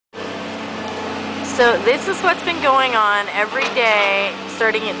So this is what's been going on every day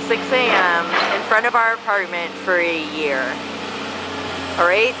starting at 6 a.m. in front of our apartment for a year.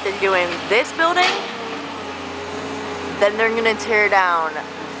 Alright, they're doing this building, then they're gonna tear down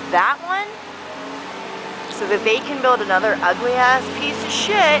that one so that they can build another ugly ass piece of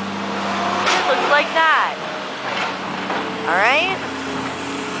shit that looks like that. Alright?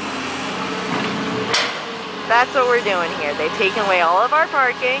 That's what we're doing here. They've taken away all of our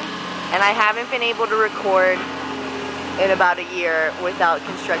parking, and I haven't been able to record in about a year without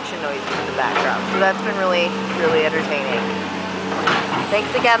construction noises in the background. So that's been really, really entertaining.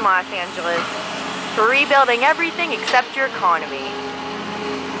 Thanks again, Los Angeles, for rebuilding everything except your economy.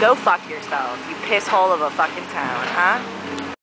 Go fuck yourselves, you piss hole of a fucking town, huh?